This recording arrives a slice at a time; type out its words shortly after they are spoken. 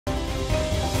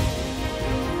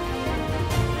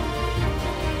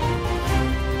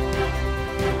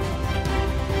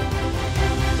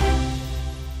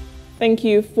Thank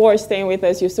you for staying with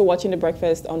us. You're still watching The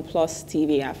Breakfast on Plus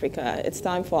TV Africa. It's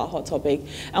time for our hot topic.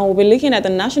 And we'll be looking at the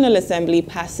National Assembly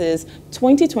passes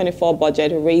 2024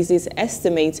 budget, raises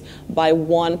estimates by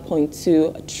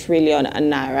 1.2 trillion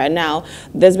naira. Now,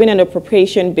 there's been an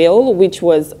appropriation bill which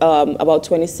was about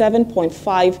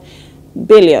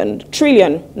 27.5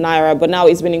 trillion naira, but now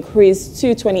it's been increased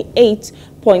to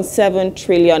 28.7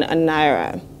 trillion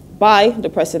naira by the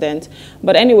president.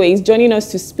 But anyways, joining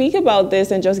us to speak about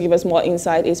this and just give us more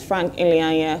insight is Frank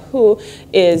Ilianya, who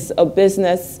is at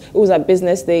Business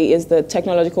Day, is the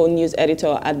technological news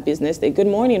editor at Business Day. Good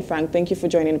morning, Frank. Thank you for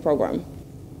joining the program.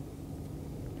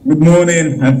 Good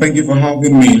morning, and thank you for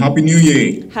having me. Happy New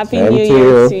Year. Happy New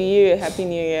Year to you. Happy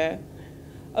New Year.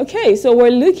 Okay, so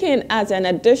we're looking at an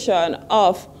addition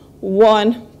of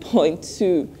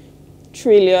 1.2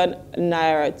 trillion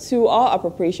naira to our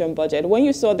appropriation budget. When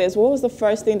you saw this, what was the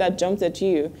first thing that jumped at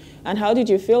you? And how did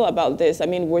you feel about this? I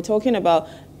mean, we're talking about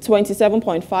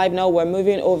 27.5 now, we're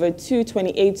moving over to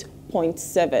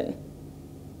 28.7.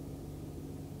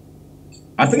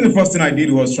 I think the first thing I did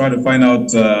was try to find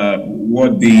out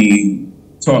what the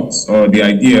thoughts or the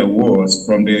idea was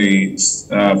from the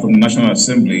National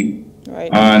Assembly, right,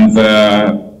 and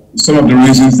some of the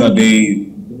reasons that they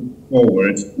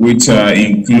forward, which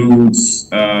includes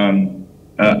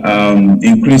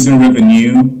increasing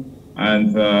revenue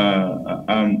and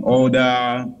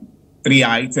other three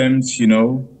items, you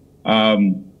know.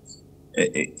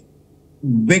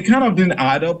 They kind of didn't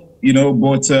add up, you know,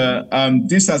 but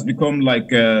this has become like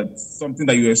something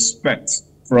that you expect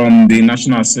from the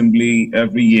National Assembly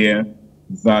every year,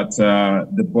 that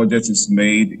the budget is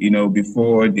made, you know,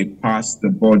 before they pass the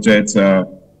budget.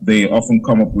 They often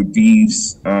come up with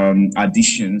these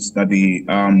additions that they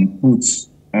put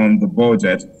on the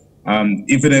budget,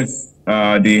 even if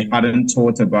they hadn't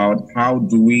thought about how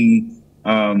do we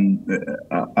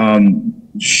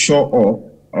show up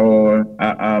or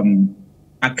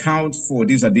account for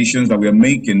these additions that we are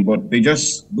making, but they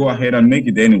just go ahead and make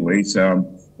it anyways. So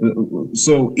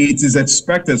it is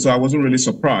expected, so I wasn't really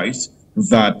surprised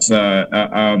that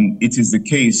it is the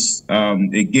case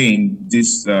again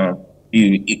this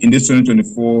in this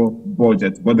 2024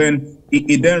 budget. But then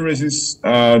it then raises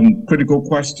critical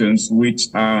questions, which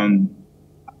I'm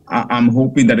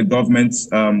hoping that the government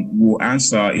will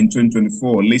answer in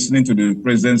 2024. Listening to the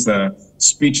president's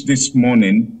speech this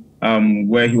morning,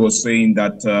 where he was saying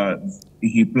that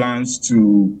he plans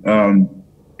to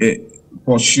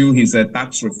pursue his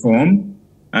tax reform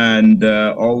and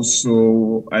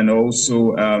also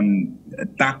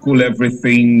tackle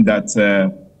everything that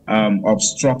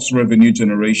obstructs revenue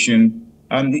generation.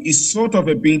 It's sort of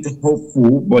a bit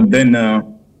hopeful, but then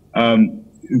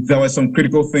there were some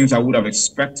critical things I would have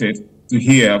expected to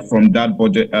hear from that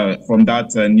budget, from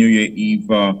that New Year Eve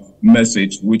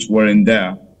message, which were in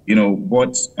there, you know.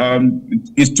 But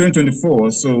it's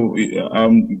 2024, so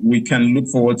we can look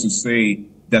forward to say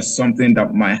there's something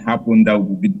that might happen that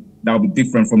will be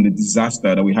different from the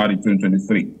disaster that we had in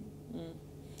 2023.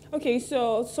 Okay,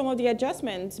 so some of the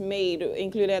adjustments made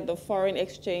included the foreign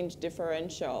exchange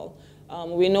differential.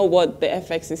 We know what the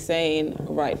FX is saying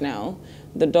right now.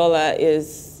 The dollar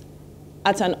is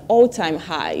at an all-time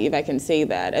high, if I can say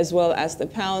that, as well as the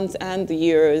pounds and the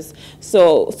euros.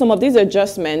 So some of these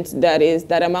adjustments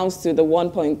that amounts to the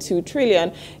 1.2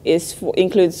 trillion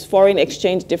includes foreign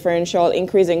exchange differential,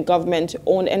 increase in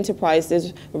government-owned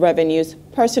enterprises revenues,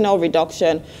 personnel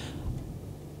reduction.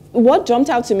 What jumped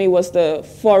out to me was the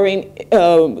foreign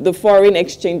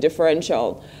exchange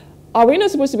differential. Are we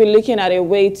not supposed to be looking at a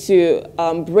way to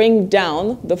bring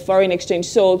down the foreign exchange,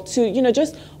 so to, you know,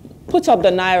 just put up the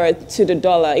naira to the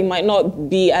dollar? It might not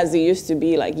be as it used to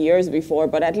be like years before,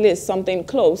 but at least something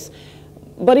close.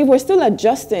 But if we're still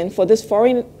adjusting for this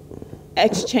foreign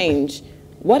exchange,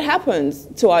 what happens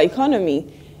to our economy?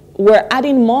 We're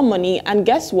adding more money, and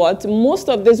guess what? Most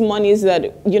of these monies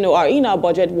that, you know, are in our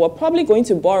budget, we're probably going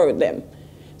to borrow them.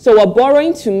 So we're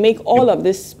borrowing to make all of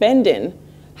this spending.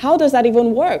 How does that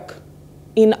even work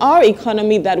in our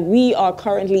economy that we are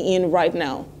currently in right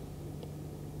now?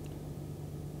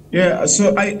 Yeah,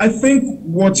 so I think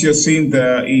what you're seeing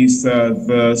there is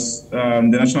the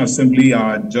National Assembly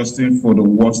are adjusting for the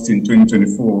worst in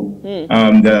 2024.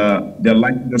 They're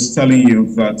like just telling you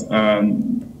that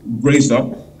brace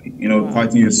up, you know,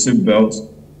 tighten your seatbelt,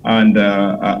 and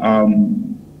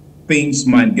things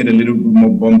might get a little bit more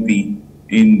bumpy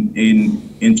in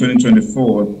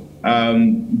 2024.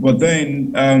 But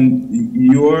then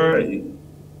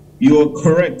you're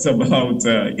correct about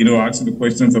you know, asking the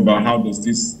questions about how does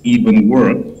this even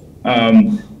work.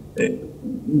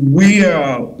 We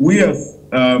are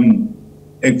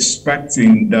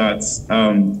expecting that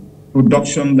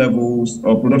production levels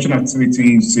or production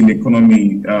activities in the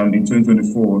economy in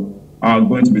 2024 are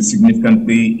going to be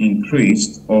significantly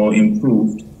increased or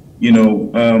improved,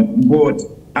 but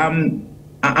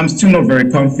I'm still not very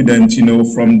confident,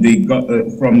 from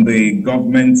the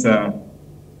government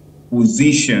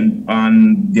position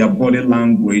and their body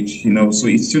language, so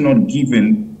it's still not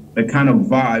given the kind of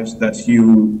vibes that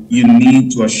you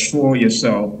need to assure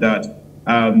yourself that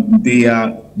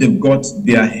they've got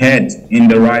their head in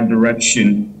the right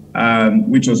direction,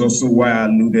 which was also why I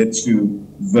alluded to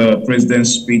the president's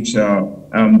speech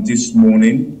this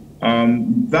morning.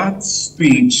 That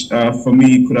speech, for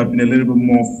me, could have been a little bit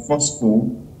more forceful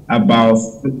about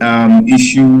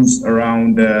issues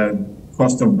around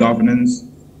cost of governance,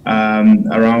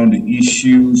 around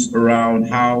issues around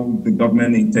how the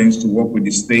government intends to work with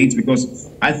the states, because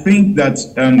I think that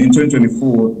in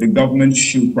 2024, the government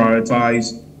should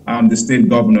prioritize the state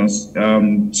governors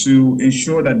to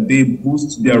ensure that they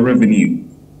boost their revenue.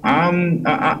 I'm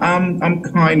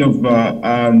kind of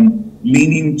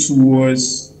leaning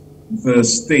towards the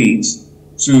states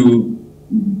to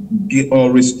get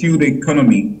or rescue the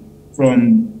economy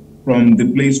from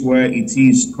the place where it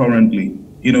is currently.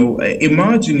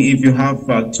 Imagine if you have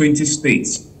 20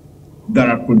 states that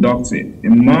are productive.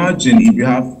 Imagine if you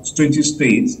have 20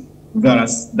 states that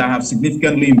have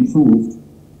significantly improved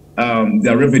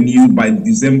their revenue by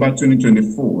December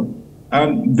 2024.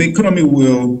 The economy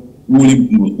will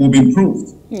be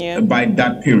improved by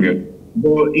that period.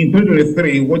 But in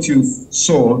 2023, what you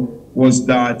saw was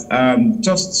that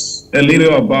just a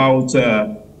little about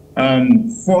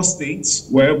 4 states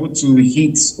were able to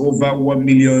hit over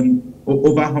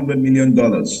 $100 million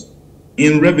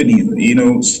in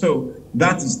revenue, so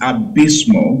that is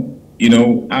abysmal. We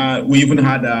even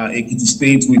had Ekiti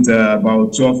State with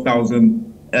about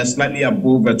 12,000, slightly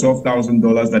above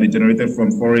 $12,000 that it generated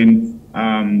from foreign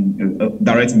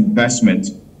direct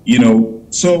investment.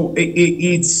 So it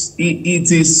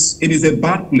is a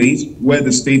bad place where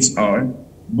the states are,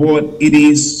 but it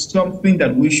is something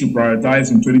that we should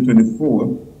prioritize in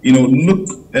 2024. Look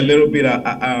a little bit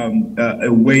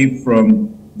away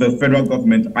from the federal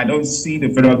government. I don't see the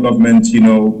federal government,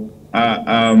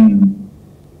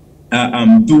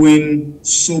 doing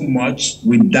so much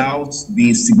without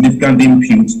the significant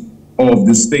input of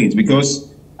the state,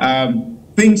 because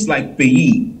things like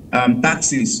payee,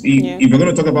 taxes, if you're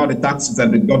going to talk about the taxes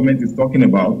that the government is talking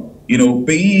about,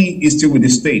 payee is still with the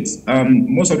states.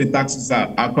 Most of the taxes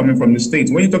are coming from the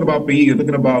states. When you talk about payee, you're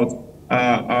talking about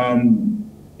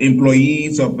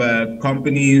employees of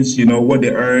companies, what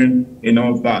they earn and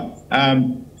all of that.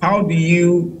 How do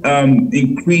you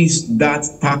increase that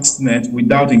tax net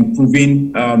without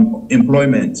improving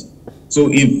employment? So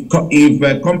if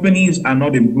companies are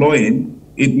not employing,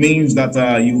 it means that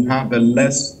you have a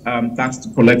less tax to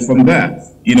collect from there.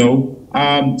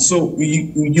 So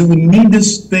you need the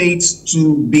states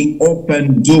to be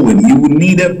open doing. You will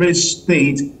need every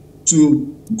state to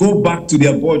go back to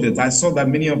their budget. I saw that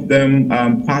many of them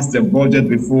passed their budget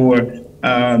before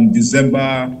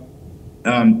December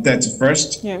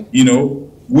 31st,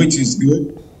 which is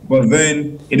good. But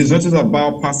then it is not just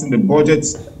about passing the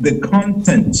budgets. The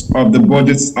content of the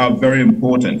budgets are very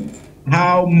important.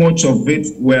 How much of it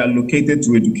were allocated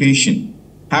to education?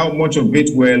 How much of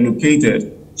it were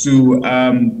allocated to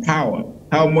power?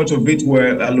 How much of it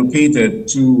were allocated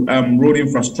to road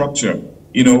infrastructure?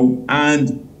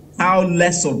 And how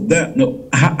less of them? No,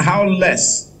 how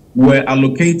less were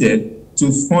allocated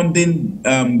to funding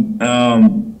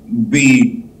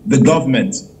the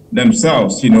government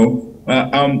themselves?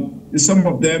 Some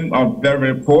of them are very,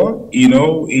 very poor.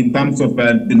 In terms of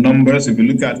the numbers, if you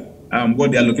look at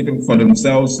what they are allocating for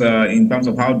themselves in terms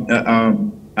of how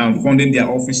funding their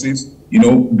offices,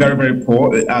 very, very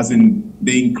poor, as in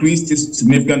they increased it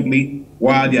significantly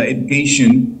while their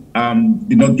education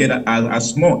did not get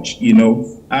as much.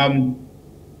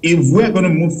 If we're going to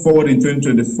move forward in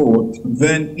 2024,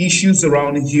 then issues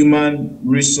around human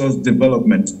resource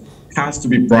development has to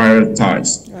be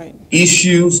prioritized. Right.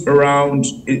 Issues around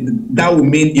that will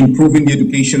mean improving the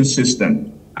education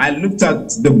system. I looked at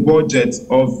the budget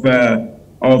of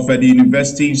the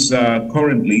universities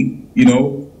currently.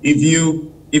 If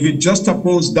you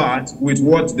juxtapose that with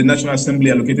what the National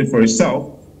Assembly allocated for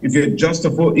itself, if you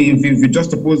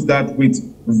juxtapose that with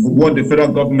what the federal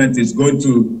government is going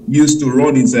to use to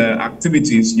run its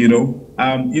activities, you know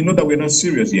that we're not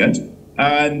serious yet.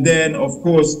 And then, of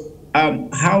course,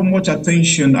 how much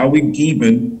attention are we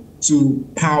given to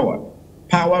power?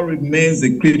 Power remains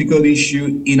a critical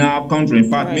issue in our country. In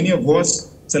fact, many of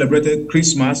us celebrated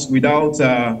Christmas without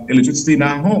electricity in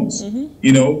our homes.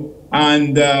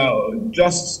 And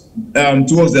just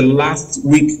towards the last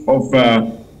week of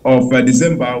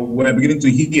December, we're beginning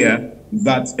to hear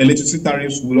that electricity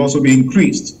tariffs will also be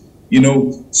increased.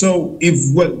 So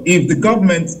if the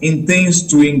government intends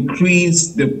to increase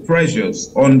the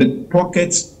pressures on the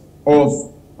pockets of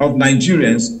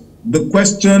Nigerians, the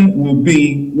question will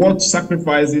be, what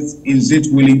sacrifices is it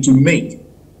willing to make?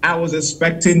 I was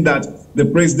expecting that the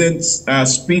president's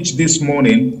speech this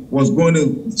morning was going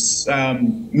to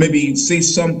maybe say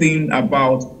something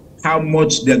about how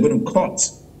much they're going to cut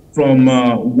from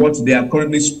what they are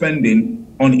currently spending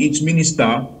on each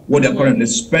minister, what they're currently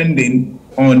spending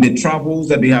on the travels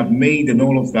that they have made and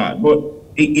all of that. But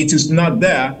it is not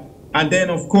there. And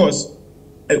then, of course,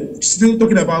 still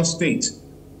talking about state,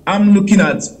 I'm looking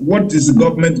at what is the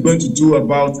government going to do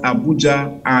about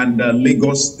Abuja and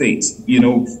Lagos State.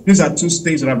 These are two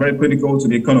states that are very critical to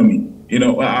the economy.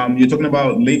 You're talking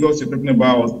about Lagos, you're talking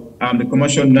about the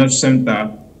commercial nerve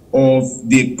center of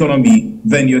the economy.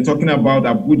 Then you're talking about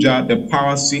Abuja, the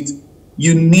power seat.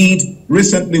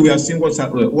 Recently we have seen what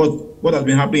has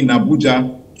been happening in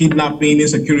Abuja, kidnapping,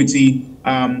 insecurity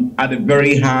at a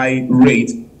very high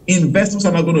rate. Investors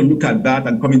are not going to look at that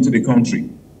and come into the country.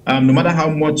 No matter how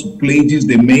much pledges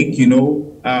they make,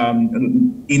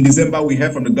 in December we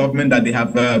heard from the government that they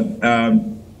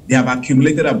have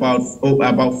accumulated about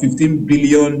 $15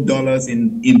 billion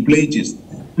in pledges.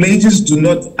 Pledges do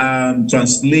not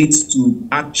translate to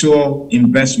actual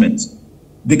investment.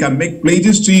 They can make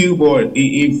pledges to you, but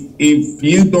if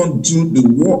you don't do the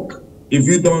work, if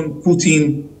you don't put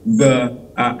in the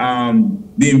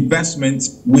investment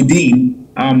within,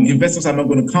 investors are not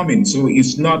going to come in. So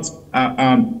it's not,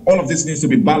 all of this needs to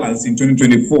be balanced in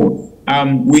 2024.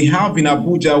 We have in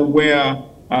Abuja where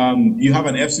you have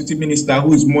an FCT minister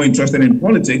who is more interested in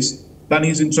politics than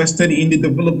he's interested in the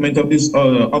development of this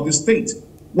state.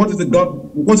 What is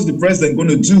the president going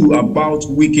to do about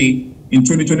Wiki in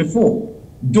 2024?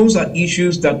 Those are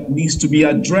issues that needs to be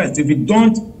addressed. If you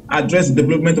don't address the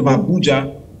development of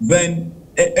Abuja, then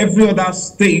every other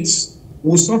state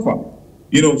will suffer.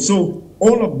 So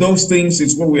all of those things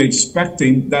is what we're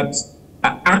expecting, that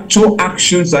actual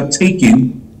actions are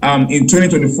taken in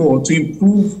 2024 to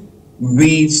improve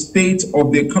the state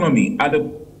of the economy. At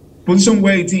the position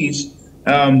where it is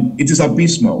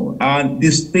abysmal, and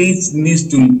the state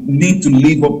need to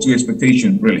live up to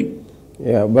expectation, really.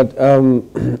 Yeah, but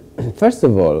first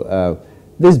of all,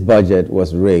 this budget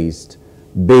was raised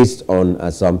based on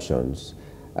assumptions,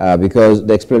 because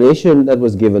the explanation that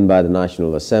was given by the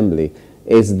National Assembly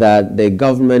is that the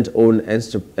government-owned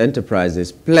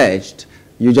enterprises pledged.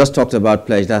 You just talked about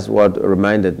pledge. That's what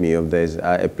reminded me of this.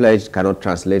 A pledge cannot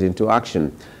translate into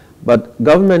action. But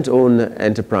government-owned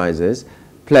enterprises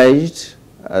pledged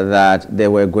that they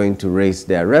were going to raise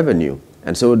their revenue.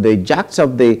 And so they jacked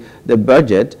up the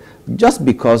budget just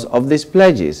because of these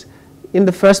pledges. In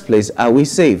the first place, are we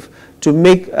safe to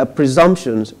make a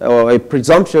presumptuous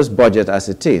budget as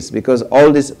it is? Because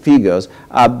all these figures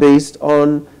are based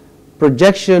on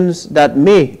projections that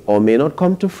may or may not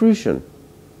come to fruition.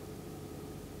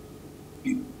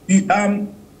 You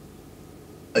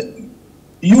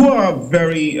are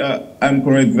very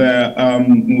correct there.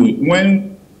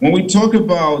 When we talk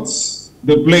about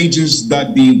the pledges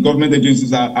that the government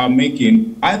agencies are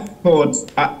making, I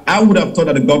would have thought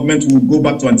that the government would go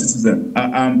back to antecedent,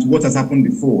 to what has happened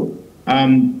before.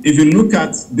 If you look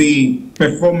at the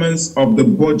performance of the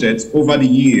budget over the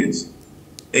years,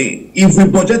 if we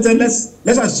budgeted,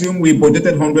 let's assume we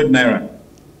budgeted 100 naira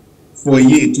for a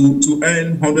year to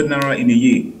earn 100 naira in a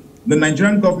year. The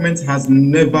Nigerian government has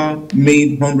never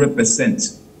made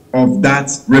 100% of that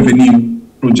revenue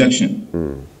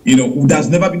projection. There's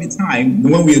never been a time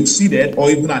when we exceeded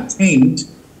or even attained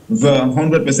the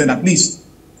 100%, at least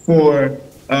for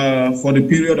the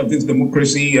period of this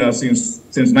democracy since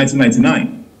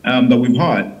 1999 that we've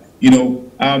had.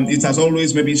 It has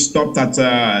always maybe stopped at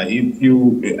if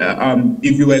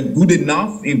you were good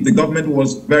enough, if the government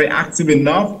was very active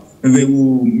enough, they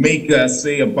will make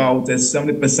say about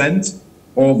 70%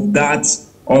 of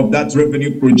that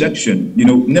revenue projection.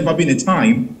 Never been a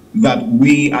time that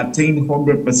we attained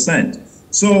 100%.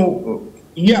 So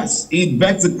yes, it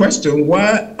begs the question: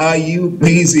 why are you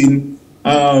basing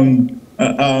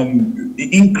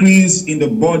increase in the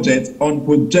budget on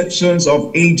projections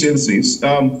of agencies?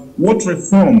 What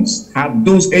reforms have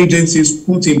those agencies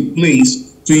put in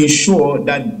place to ensure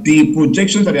that the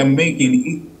projections that they are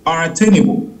making are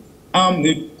attainable?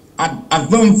 I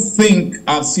don't think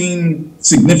I've seen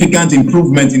significant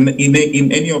improvement in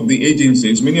any of the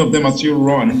agencies. Many of them are still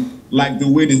run like the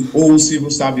way the old civil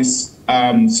service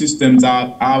systems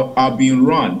are being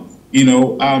run.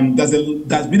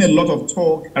 There's been a lot of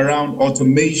talk around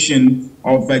automation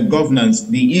of governance,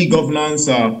 the e-governance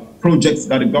projects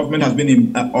that the government has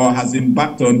been or has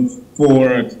embarked on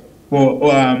for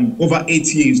over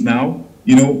 8 years now.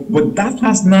 But that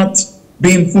has not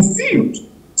been fulfilled.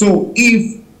 So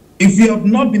if you have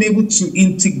not been able to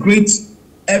integrate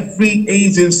every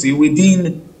agency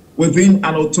within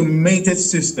an automated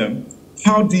system,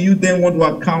 how do you then want to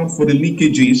account for the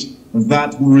leakages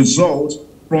that will result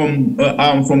from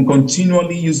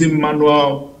continually using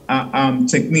manual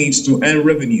techniques to earn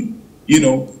revenue?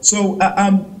 So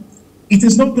it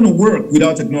is not going to work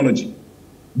without technology.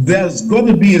 There's got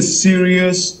to be a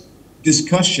serious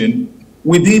discussion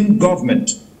within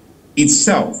government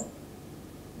itself,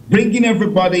 bringing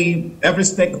everybody, every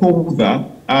stakeholder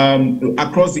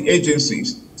across the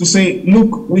agencies to say,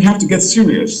 look, we have to get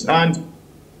serious. And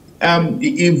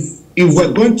if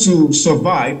we're going to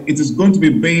survive, it is going to be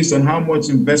based on how much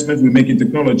investment we make in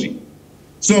technology.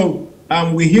 So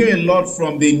we hear a lot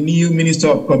from the new Minister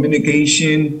of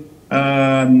Communication,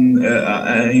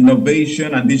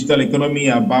 Innovation and Digital Economy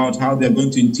about how they're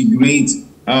going to integrate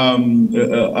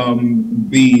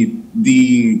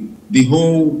the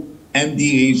whole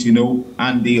MDAs,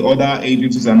 and the other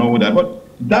agencies and all that. But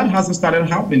that hasn't started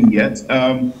happening yet.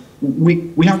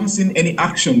 We haven't seen any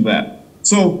action there.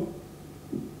 So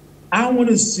I want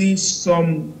to see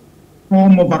some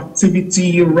form of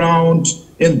activity around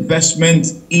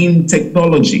investment in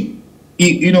technology.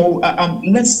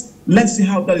 Let's see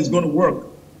how that is going to work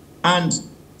and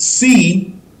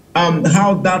see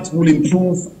how that will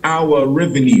improve our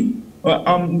revenue.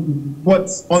 But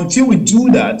until we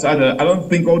do that, I don't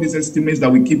think all these estimates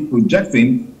that we keep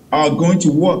projecting are going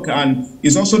to work. And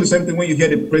it's also the same thing when you hear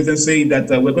the president say that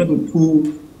we're going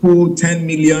to pull 10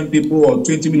 million people or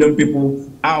 20 million people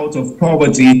out of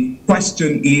poverty.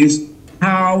 Question is,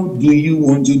 how do you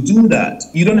want to do that?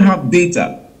 You don't have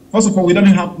data. First of all, we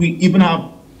even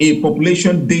have a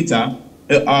population data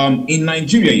in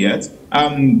Nigeria yet.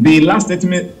 The last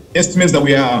estimates that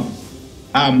we are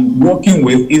working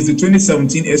with is the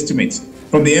 2017 estimates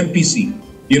from the MPC.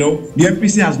 The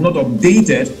MPC has not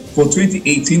updated for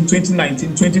 2018,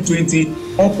 2019, 2020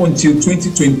 up until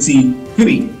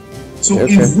 2023. So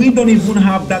if we don't even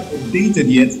have that updated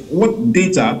yet, what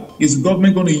data is the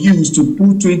government going to use to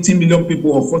pull 20 million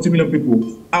people or 40 million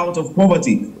people out of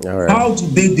poverty? How do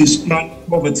they describe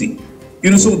poverty?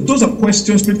 So those are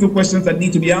questions, critical questions that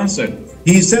need to be answered.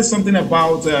 He said something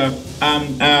about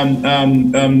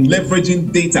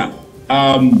leveraging data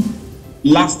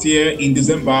last year in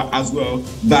December as well,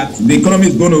 that the economy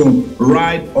is going to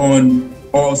ride on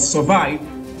or survive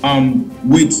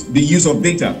with the use of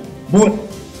data. But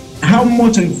how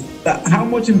much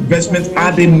investment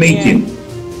are they making?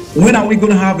 When are we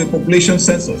going to have a population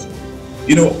census?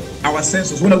 Our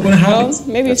census, when are we going to have it?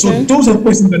 Maybe so those are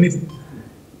questions that need.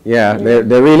 Yeah,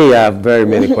 there really are very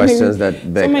many questions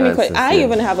that beg answers. I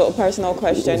even have a personal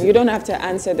question. You don't have to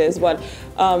answer this, but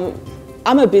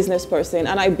I'm a business person,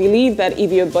 and I believe that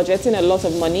if you're budgeting a lot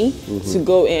of money to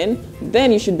go in,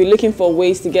 then you should be looking for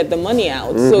ways to get the money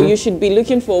out. So you should be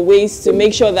looking for ways to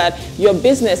make sure that your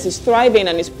business is thriving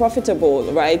and is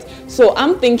profitable, right? So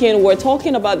I'm thinking, we're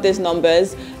talking about these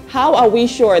numbers. How are we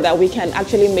sure that we can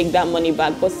actually make that money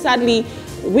back? But sadly,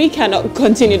 we cannot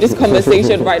continue this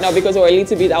conversation right now because we're a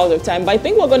little bit out of time. But I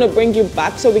think we're going to bring you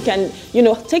back so we can,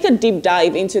 take a deep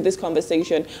dive into this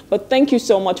conversation. But thank you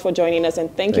so much for joining us,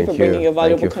 and thank you for bringing your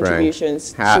valuable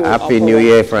contributions. Happy New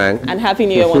Year, Frank. And Happy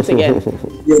New Year once again.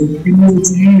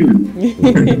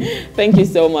 Thank you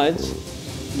so much.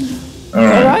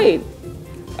 All right.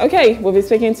 Okay, we'll be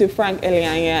speaking to Frank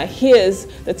Elianya. He is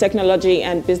the Technology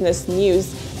and Business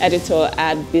News Editor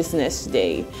at Business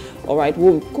Day. All right,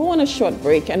 we'll go on a short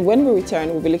break, and when we return,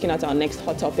 we'll be looking at our next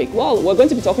hot topic. Well, we're going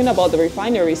to be talking about the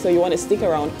refinery, so you want to stick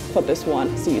around for this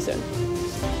one. See you soon.